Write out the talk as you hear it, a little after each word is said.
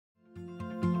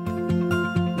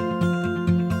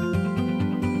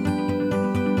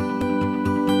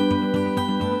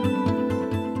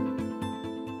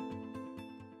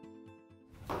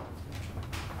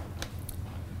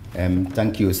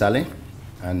Thank you, Sally,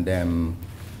 and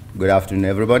good afternoon,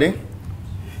 everybody.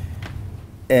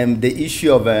 The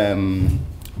issue of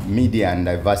media and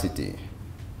diversity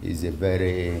is a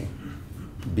very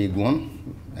big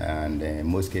one, and in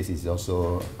most cases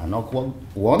also an awkward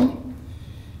one.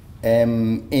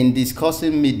 In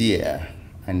discussing media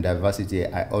and diversity,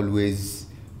 I always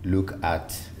look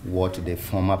at what the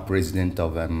former president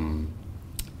of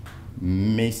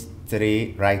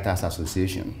Mystery Writers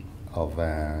Association of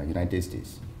United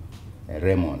States,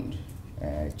 Raymond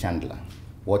Chandler,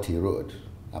 what he wrote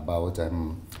about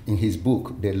in his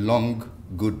book, The Long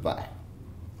Goodbye.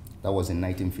 That was in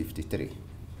 1953,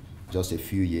 just a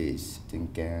few years, I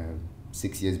think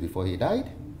 6 years before he died.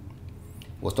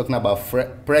 He was talking about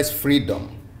press freedom.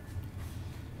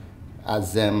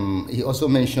 As he also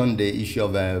mentioned the issue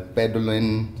of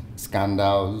peddling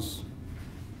scandals,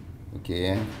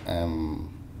 okay,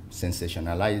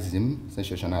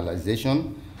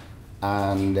 sensationalization,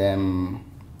 and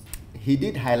he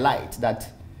did highlight that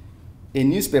a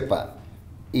newspaper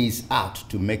is out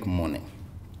to make money,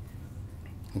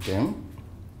 okay,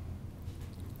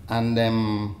 and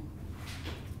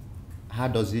how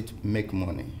does it make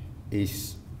money?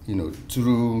 Is, you know,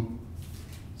 through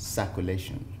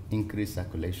circulation, increased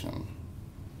circulation.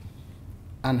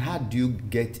 And how do you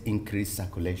get increased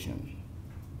circulation?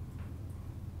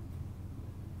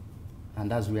 And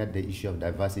that's where the issue of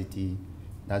diversity,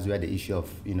 that's where the issue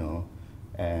of, you know,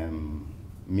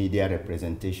 media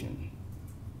representation,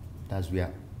 that's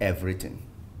where everything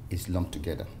is lumped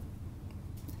together,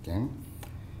 okay?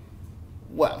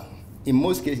 Well, in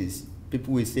most cases,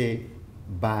 people will say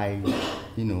by,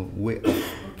 you know, way of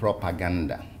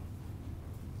propaganda,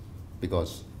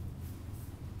 because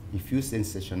if you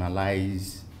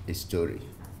sensationalize a story,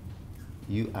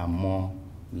 you are more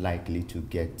likely to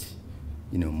get,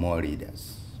 you know, more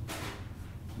readers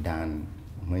than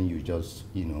when you just,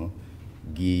 you know,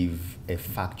 give a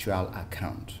factual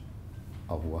account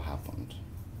of what happened.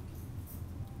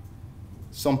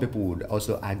 Some people would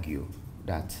also argue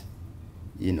that,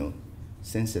 you know,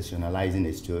 sensationalizing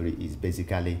a story is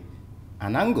basically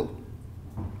an angle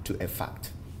to a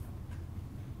fact.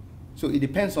 So it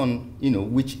depends on, you know,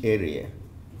 which area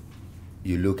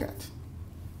you look at.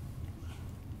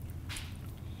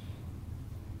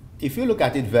 If you look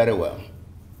at it very well,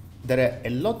 there are a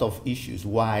lot of issues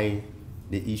why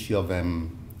the issue of,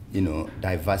 you know,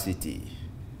 diversity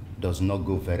does not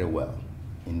go very well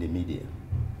in the media.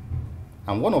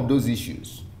 And one of those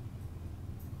issues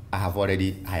I have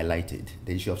already highlighted,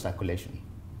 the issue of circulation.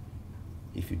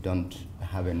 If you don't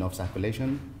have enough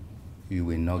circulation, you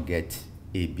will not get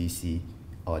ABC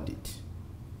audit.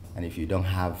 And if you don't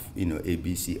have, you know,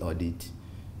 ABC audit,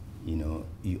 you know,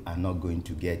 you are not going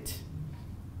to get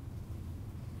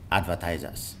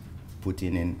advertisers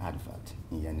putting in advert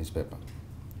in your newspaper.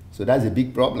 So that's a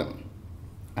big problem.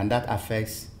 And that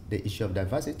affects the issue of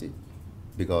diversity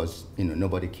because, you know,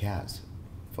 nobody cares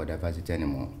for diversity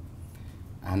anymore.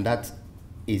 And that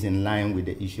is in line with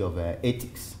the issue of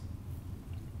ethics.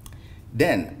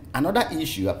 Then another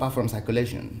issue apart from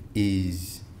circulation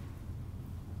is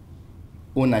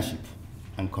ownership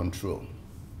and control.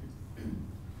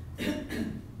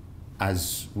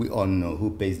 As we all know,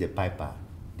 who pays the piper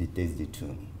dictates the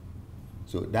tune.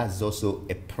 So that's also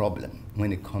a problem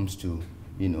when it comes to,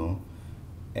 you know,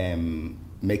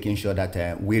 making sure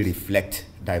that we reflect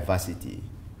diversity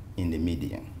in the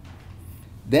media.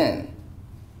 Then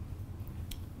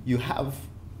you have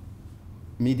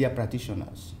media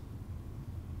practitioners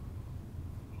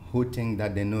who think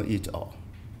that they know it all.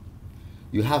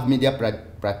 You have media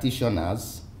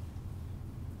practitioners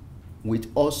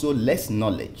with also less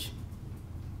knowledge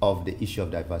of the issue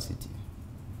of diversity.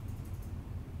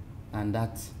 And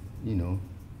that, you know,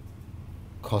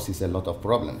 causes a lot of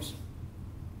problems.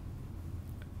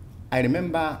 I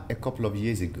remember a couple of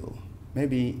years ago,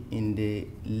 maybe in the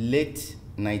late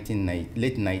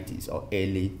 90s or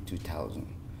early 2000s,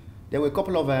 there were a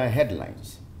couple of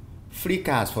headlines. Free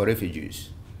cars for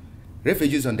refugees.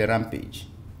 Refugees on the rampage.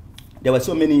 There were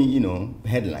so many, you know,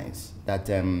 headlines that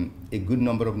a good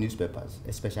number of newspapers,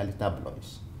 especially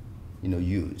tabloids, you know,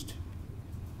 used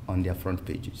on their front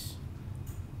pages.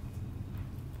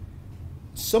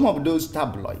 Some of those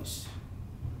tabloids,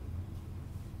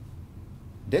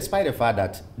 despite the fact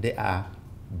that they are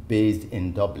based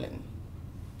in Dublin,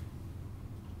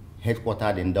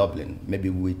 headquartered in Dublin, maybe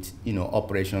with, you know,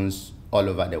 operations all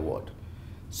over the world,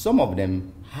 some of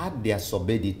them had their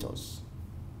sub-editors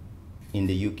in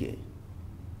the UK,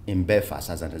 in Belfast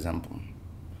as an example.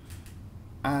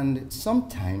 And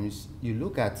sometimes you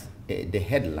look at the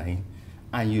headline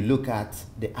and you look at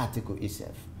the article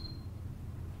itself.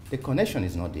 The connection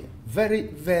is not there. Very,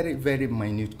 very, very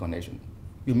minute connection.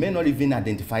 You may not even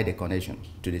identify the connection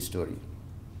to the story.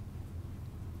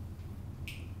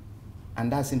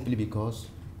 And that's simply because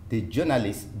the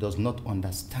journalist does not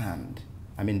understand.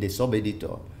 I mean, the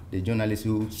sub-editor, the journalist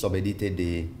who sub-edited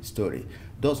the story,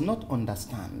 does not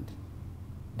understand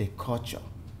the culture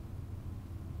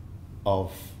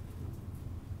of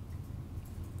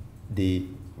the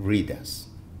readers.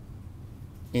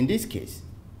 In this case,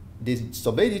 the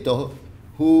sub-editor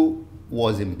who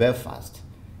was in Belfast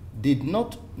did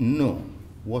not know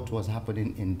what was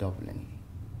happening in Dublin.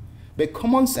 But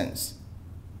common sense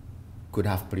could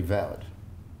have prevailed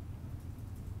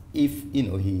if,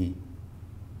 he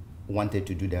wanted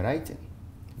to do the writing.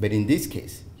 But in this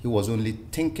case, he was only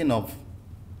thinking of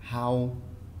how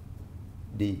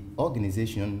the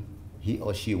organization he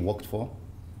or she worked for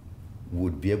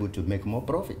would be able to make more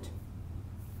profit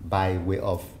by way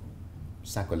of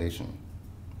circulation.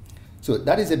 So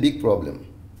that is a big problem.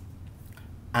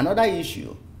 Another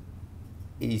issue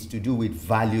is to do with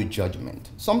value judgment.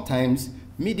 Sometimes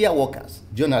media workers,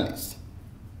 journalists,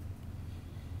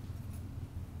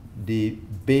 they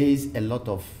base a lot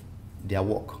of their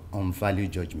work on value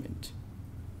judgment.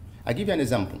 I'll give you an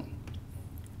example.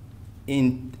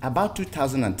 In about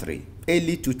 2003,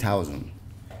 early 2000,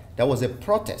 there was a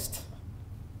protest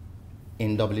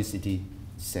in Dublin City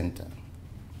Center.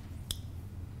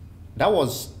 That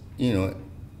was,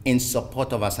 in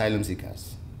support of asylum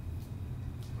seekers.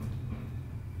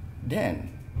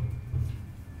 Then,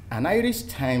 an Irish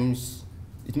Times,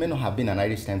 it may not have been an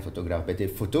Irish Times photographer, but a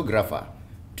photographer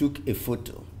took a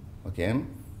photo,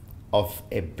 of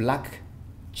a black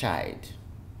child.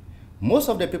 Most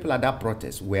of the people at that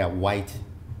protest were white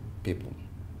people.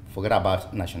 Forget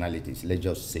about nationalities. Let's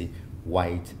just say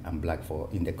white and black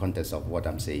in the context of what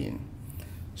I'm saying.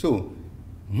 So,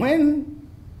 when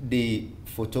the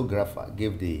photographer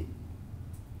gave the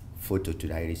photo to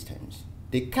the Irish Times,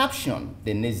 the caption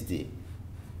the next day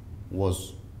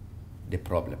was the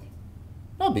problem.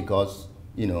 Not because,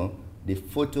 the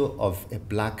photo of a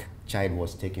black child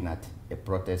was taken at a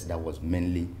protest that was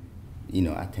mainly,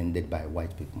 attended by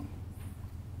white people.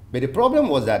 But the problem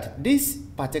was that this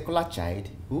particular child,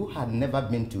 who had never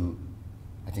been to,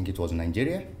 I think it was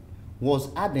Nigeria,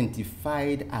 was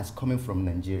identified as coming from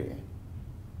Nigeria.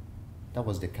 That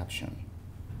was the caption.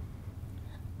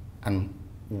 And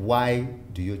why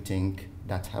do you think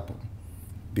that happened?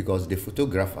 Because the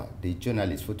photographer, the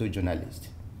journalist, photojournalist,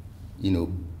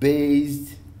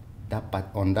 based that part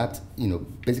on that,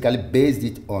 basically based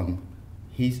it on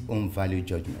his own value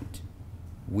judgment,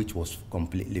 which was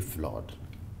completely flawed.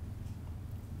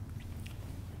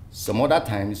 Some other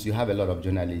times, you have a lot of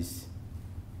journalists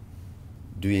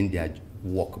doing their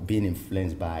work, being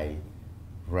influenced by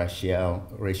racial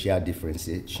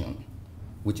differentiation,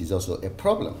 which is also a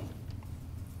problem.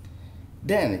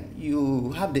 Then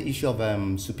you have the issue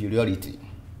of superiority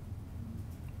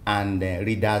and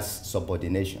readers'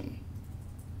 subordination.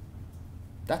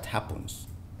 That happens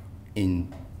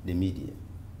in the media.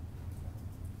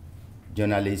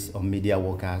 Journalists or media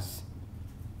workers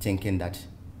thinking that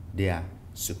they are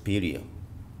superior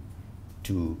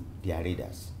to their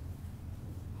readers,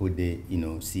 who they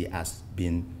see as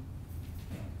being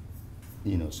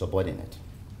subordinate.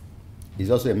 It's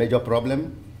also a major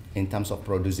problem in terms of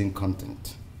producing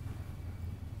content.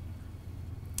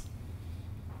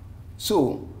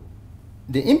 So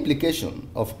the implication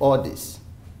of all this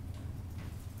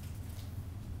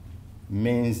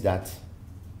means that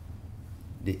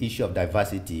the issue of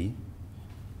diversity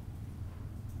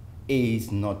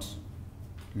is not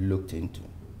looked into.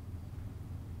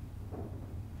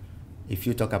 If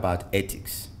you talk about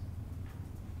ethics,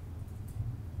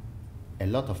 a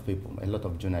lot of people, a lot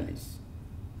of journalists,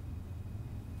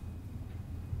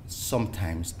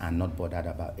 sometimes are not bothered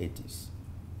about ethics.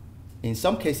 In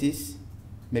some cases,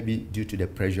 maybe due to the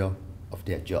pressure of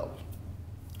their job.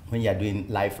 When you're doing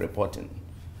live reporting,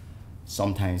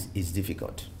 sometimes it's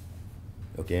difficult,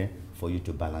 for you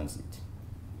to balance it.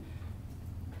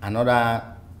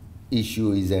 Another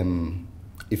issue is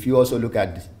if you also look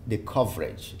at the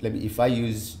coverage. If I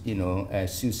use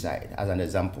suicide as an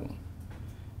example,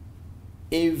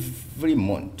 every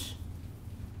month,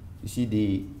 you see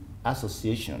the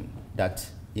association that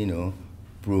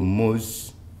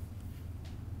promotes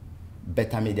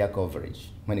better media coverage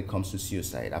when it comes to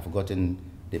suicide. I've forgotten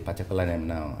the particular name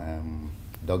now,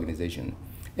 the organization.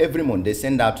 Every month they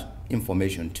send out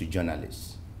information to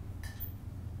journalists.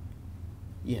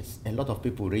 Yes, a lot of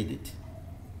people read it.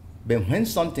 But when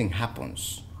something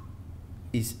happens,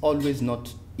 it's always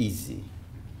not easy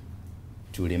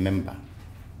to remember,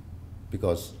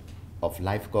 because of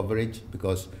live coverage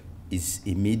because it's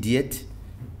immediate.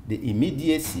 The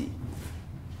immediacy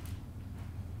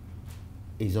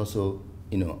is also,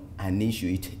 an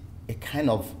issue. It kind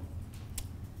of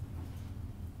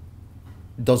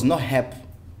does not help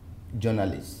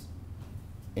journalists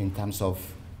in terms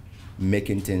of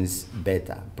making things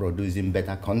better, producing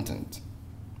better content.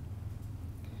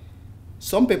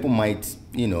 Some people might,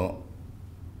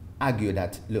 argue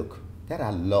that, look, there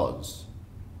are laws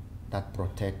that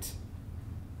protect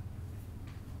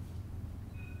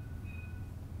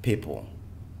people,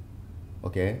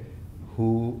 okay,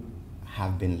 who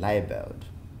have been libeled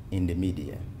in the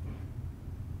media.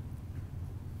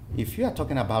 If you are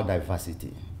talking about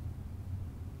diversity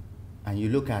and you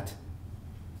look at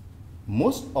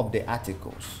most of the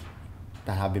articles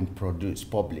that have been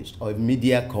published, or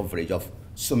media coverage of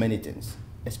so many things,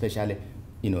 especially,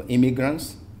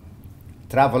 immigrants,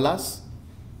 travelers,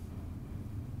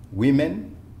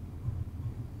 women,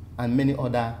 and many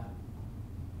other,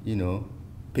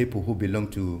 people who belong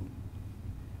to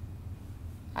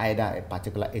either a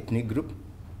particular ethnic group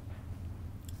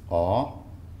or,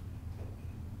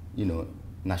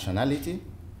 nationality.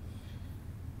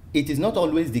 It is not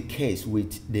always the case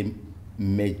with the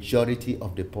majority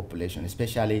of the population,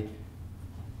 especially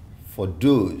for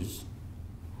those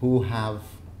who have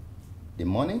the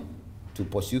money to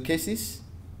pursue cases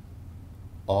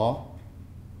or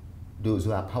those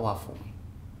who are powerful.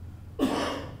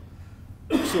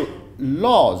 So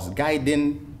laws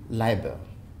guiding libel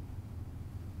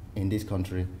in this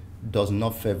country does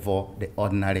not favor the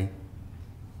ordinary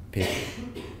people.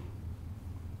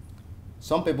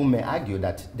 Some people may argue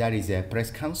that there is a press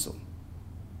council.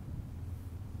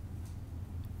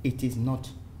 It is not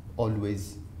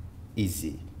always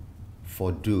easy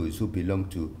for those who belong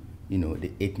to,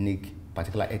 the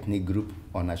particular ethnic group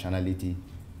or nationality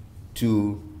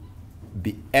to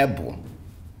be able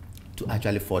to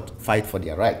actually fight for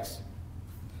their rights.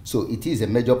 So it is a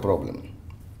major problem.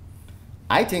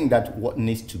 I think that what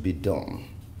needs to be done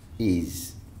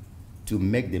is to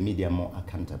make the media more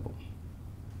accountable.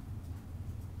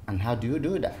 And how do you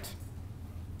do that?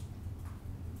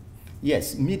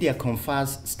 Yes, media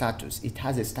confers status. It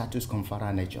has a status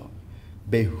conferrer nature.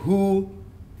 But who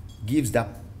gives that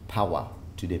power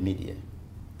to the media?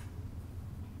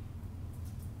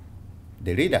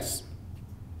 The readers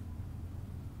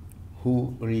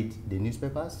who read the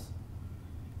newspapers,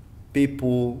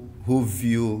 people who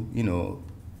view,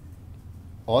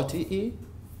 RTE,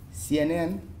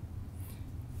 CNN.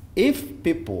 If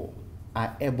people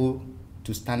are able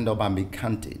to stand up and be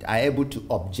counted, are able to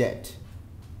object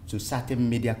to certain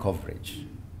media coverage,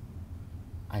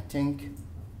 I think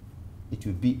it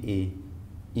will be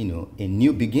a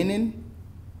new beginning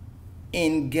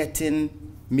in getting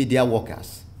media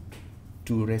workers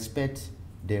to respect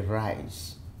the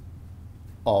rights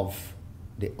of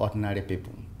the ordinary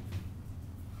people,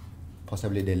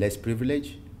 possibly the less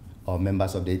privileged or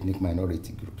members of the ethnic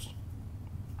minority groups.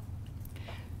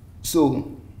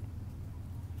 So,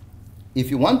 if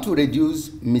you want to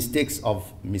reduce mistakes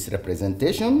of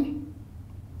misrepresentation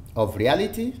of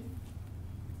reality,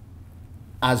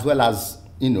 as well as,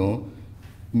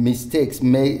 mistakes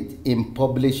made in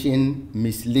publishing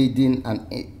misleading and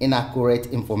inaccurate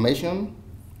information,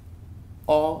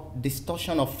 or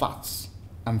distortion of facts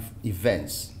and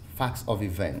facts of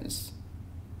events,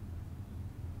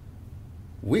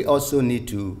 we also need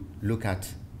to look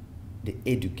at the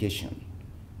education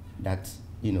that,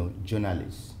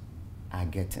 journalists are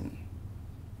getting.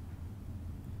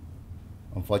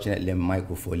 Unfortunately,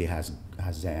 Michael Foley has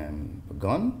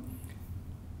gone.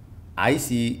 I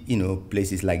see,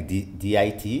 places like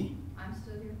DIT. I'm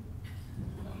still here.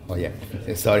 Oh yeah,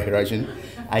 sorry, Russian.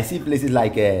 I see places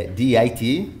like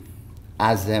DIT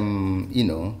as,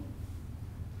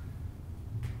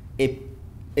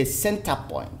 a center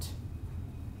point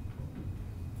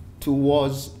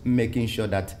towards making sure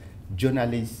that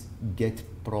journalists get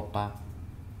proper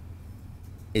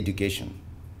education,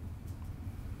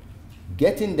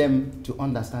 getting them to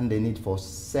understand the need for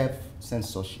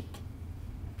self-censorship,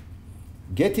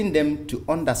 getting them to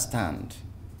understand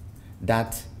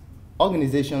that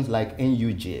organizations like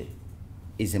NUJ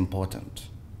is important,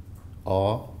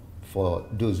 or for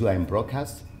those who are in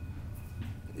broadcast,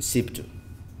 SIP2.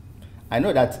 I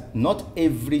know that not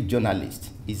every journalist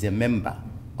is a member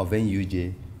of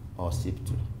NUJ or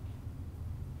SIP2.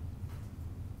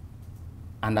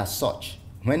 And as such,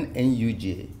 when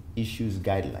NUJ issues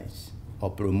guidelines or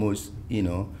promotes,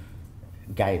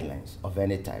 guidelines of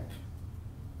any type,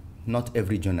 not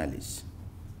every journalist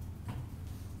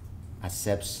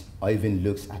accepts or even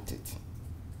looks at it.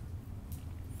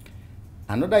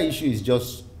 Another issue is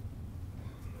just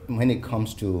when it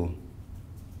comes to,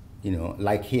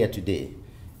 like here today,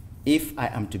 if I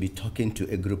am to be talking to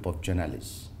a group of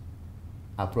journalists,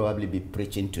 I'll probably be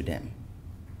preaching to them.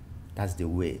 That's the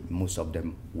way most of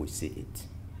them will see it.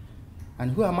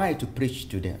 And who am I to preach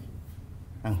to them?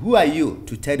 And who are you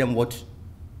to tell them what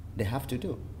they have to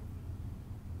do?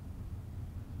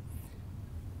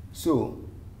 So,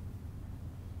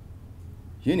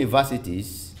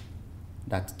 universities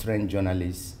that train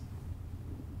journalists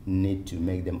need to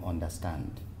make them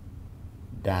understand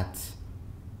that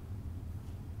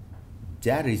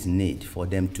there is need for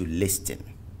them to listen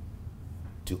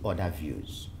to other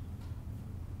views.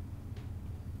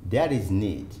 There is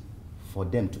need for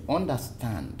them to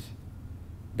understand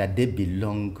that they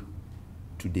belong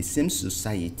to the same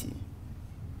society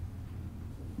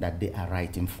that they are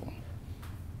writing for.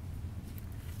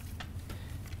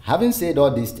 Having said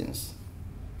all these things,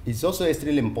 it's also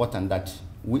extremely important that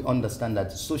we understand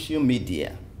that social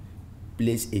media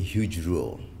plays a huge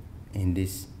role in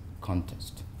this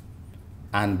context.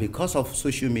 And because of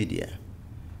social media,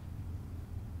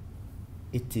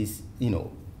 it is,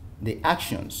 the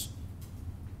actions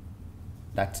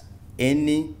that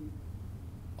any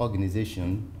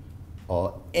organization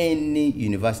or any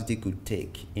university could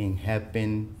take in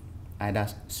helping either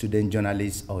student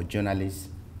journalists or journalists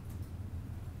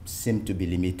seem to be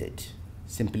limited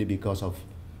simply because of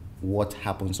what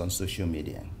happens on social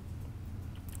media.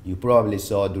 You probably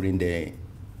saw during the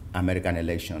American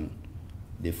election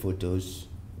the photos,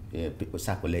 people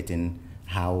circulating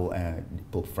how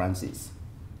Pope Francis,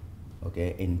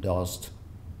 endorsed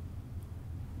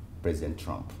President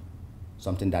Trump,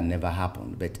 something that never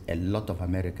happened, but a lot of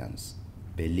Americans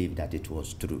believe that it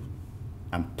was true.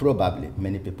 And probably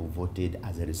many people voted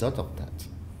as a result of that.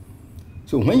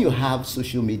 So when you have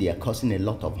social media causing a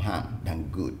lot of harm than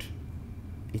good,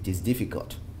 it is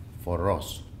difficult for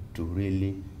us to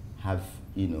really have,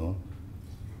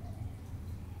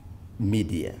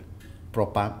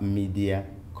 proper media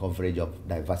coverage of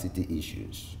diversity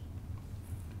issues.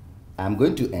 I'm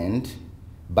going to end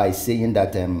by saying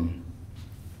that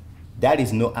there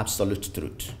is no absolute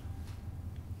truth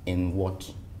in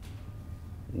what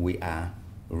we are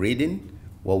reading,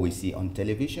 what we see on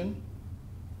television,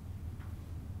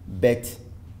 but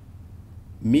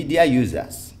media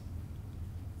users,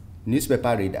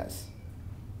 newspaper readers,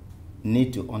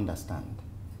 need to understand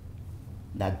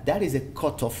that there is a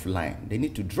cutoff line. They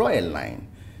need to draw a line.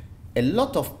 A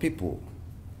lot of people,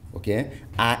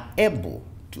 are able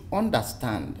to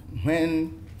understand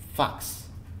when facts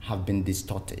have been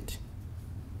distorted.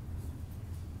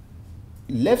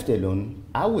 Left alone,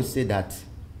 I would say that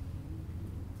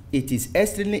it is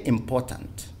extremely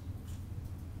important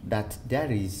that there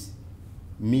is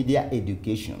media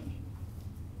education,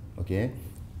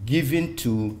 given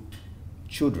to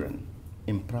children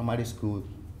in primary school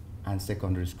and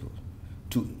secondary school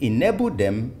to enable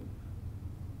them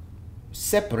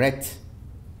separate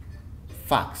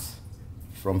facts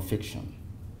from fiction.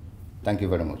 Thank you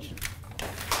very much.